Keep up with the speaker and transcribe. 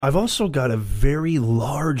I've also got a very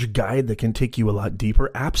large guide that can take you a lot deeper,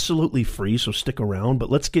 absolutely free, so stick around. But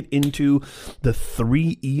let's get into the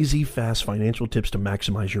 3 easy, fast financial tips to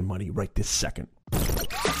maximize your money right this second.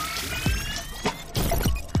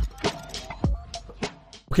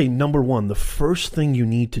 Okay, number 1, the first thing you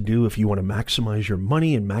need to do if you want to maximize your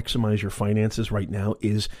money and maximize your finances right now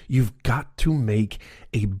is you've got to make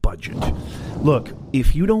a budget. Look,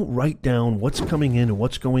 if you don't write down what's coming in and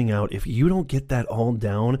what's going out, if you don't get that all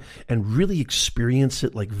down and really experience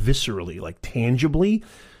it like viscerally, like tangibly,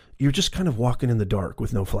 you're just kind of walking in the dark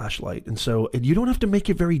with no flashlight. And so you don't have to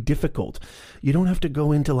make it very difficult. You don't have to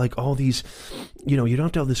go into like all these, you don't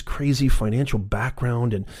have to have this crazy financial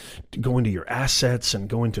background and go into your assets and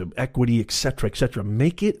go into equity, et cetera, et cetera.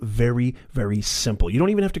 Make it very, very simple. You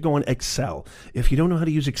don't even have to go on Excel. If you don't know how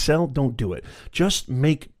to use Excel, don't do it. Just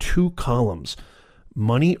make 2 columns.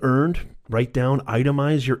 Money earned, write down,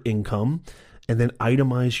 itemize your income, and then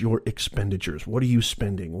itemize your expenditures. What are you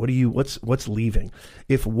spending? What's leaving?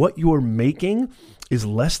 If what you're making is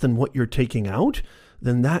less than what you're taking out,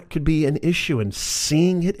 then that could be an issue. And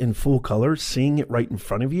seeing it in full color, seeing it right in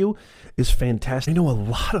front of you is fantastic. I know a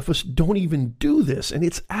lot of us don't even do this, and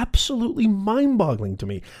it's absolutely mind-boggling to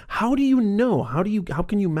me. How do you know? How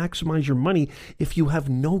can you maximize your money if you have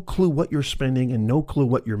no clue what you're spending and no clue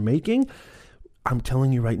what you're making? I'm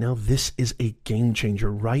telling you right now, this is a game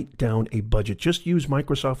changer. Write down a budget. Just use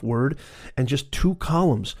Microsoft Word and just 2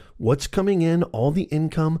 columns. What's coming in, all the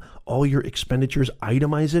income, all your expenditures,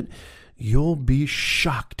 itemize it. You'll be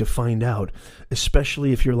shocked to find out,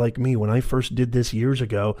 especially if you're like me. When I first did this years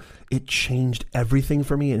ago, it changed everything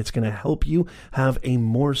for me, and it's going to help you have a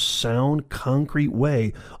more sound, concrete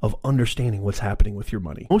way of understanding what's happening with your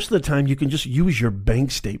money. Most of the time, you can just use your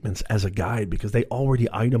bank statements as a guide because they already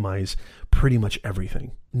itemize pretty much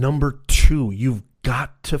everything. Number 2, you've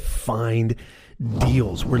got to find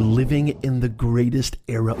deals. We're living in the greatest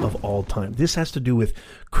era of all time. This has to do with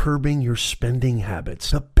curbing your spending habits.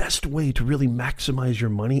 The best way to really maximize your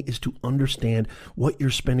money is to understand what you're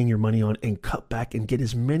spending your money on and cut back and get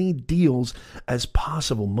as many deals as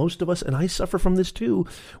possible. Most of us, and I suffer from this too,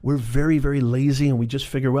 we're very, very lazy and we just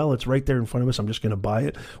figure, well, it's right there in front of us, I'm just going to buy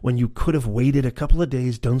it, when you could have waited a couple of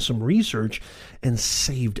days, done some research, and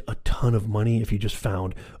saved a ton of money if you just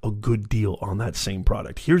found a good deal on that same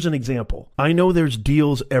product. Here's an example. I know there's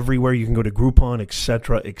deals everywhere. You can go to Groupon,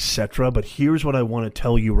 etc., but here's what I want to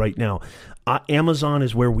tell you right now. Amazon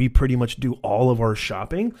is where we pretty much do all of our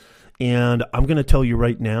shopping. And I'm going to tell you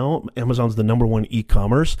right now, Amazon's the number 1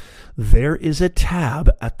 e-commerce. There is a tab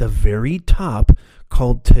at the very top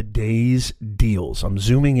called Today's Deals. I'm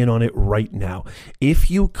zooming in on it right now. If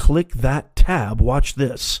you click that tab, watch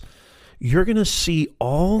this. You're going to see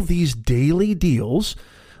all these daily deals.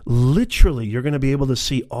 Literally, you're going to be able to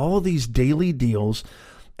see all these daily deals.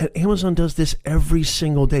 And Amazon does this every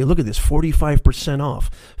single day. Look at this, 45% off,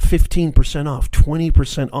 15% off,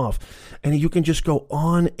 20% off. And you can just go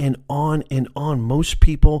on and on and on. Most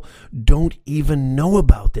people don't even know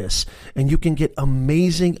about this. And you can get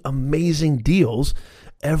amazing, amazing deals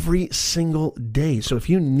every single day. So if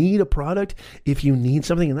you need a product, if you need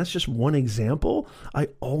something, and that's just one example, I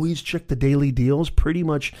always check the daily deals pretty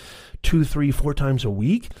much 2, 3, 4 times a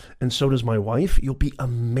week. And so does my wife. You'll be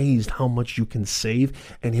amazed how much you can save,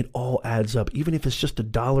 and it all adds up. Even if it's just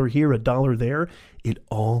 $1 here, $1 there, it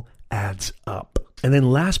all adds up. And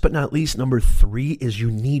then last but not least, number 3 is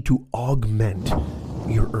you need to augment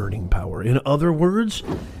your earning power. In other words,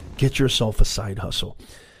 get yourself a side hustle.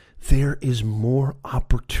 There is more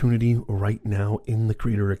opportunity right now in the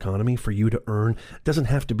creator economy for you to earn. It doesn't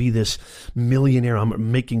have to be this millionaire,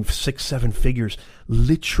 I'm making 6, 7 figures.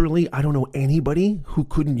 Literally, I don't know anybody who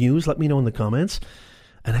couldn't use, let me know in the comments,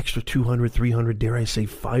 an extra $200, $300, dare I say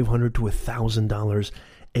 $500 to $1,000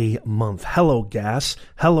 a month. Hello gas,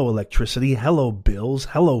 hello electricity, hello bills,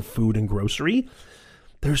 hello food and grocery.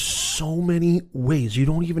 There's so many ways. You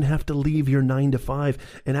don't even have to leave your 9 to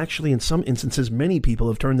 5. And actually, in some instances, many people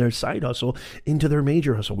have turned their side hustle into their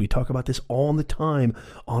major hustle. We talk about this all the time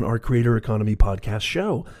on our Creator Economy podcast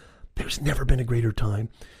show. There's never been a greater time.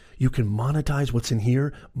 You can monetize what's in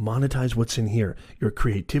here, monetize what's in here. Your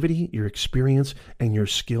creativity, your experience, and your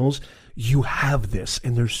skills. You have this.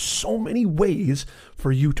 And there's so many ways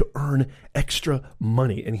for you to earn extra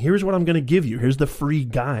money. And here's what I'm going to give you. Here's the free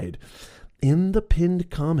guide. In the pinned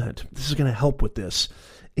comment, this is going to help with this.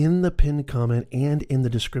 In the pinned comment and in the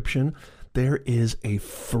description, there is a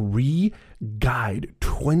free guide,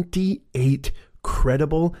 28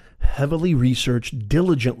 credible, heavily researched,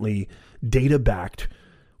 diligently data-backed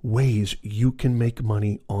ways you can make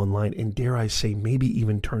money online, and dare I say, maybe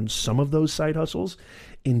even turn some of those side hustles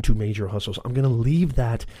into major hustles. I'm going to leave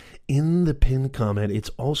that in the pinned comment. It's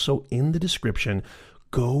also in the description.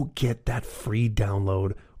 Go get that free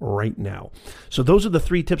download right now. So those are the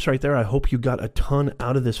 3 tips right there. I hope you got a ton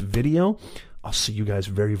out of this video. I'll see you guys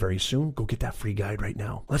very, very soon. Go get that free guide right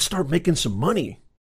now. Let's start making some money.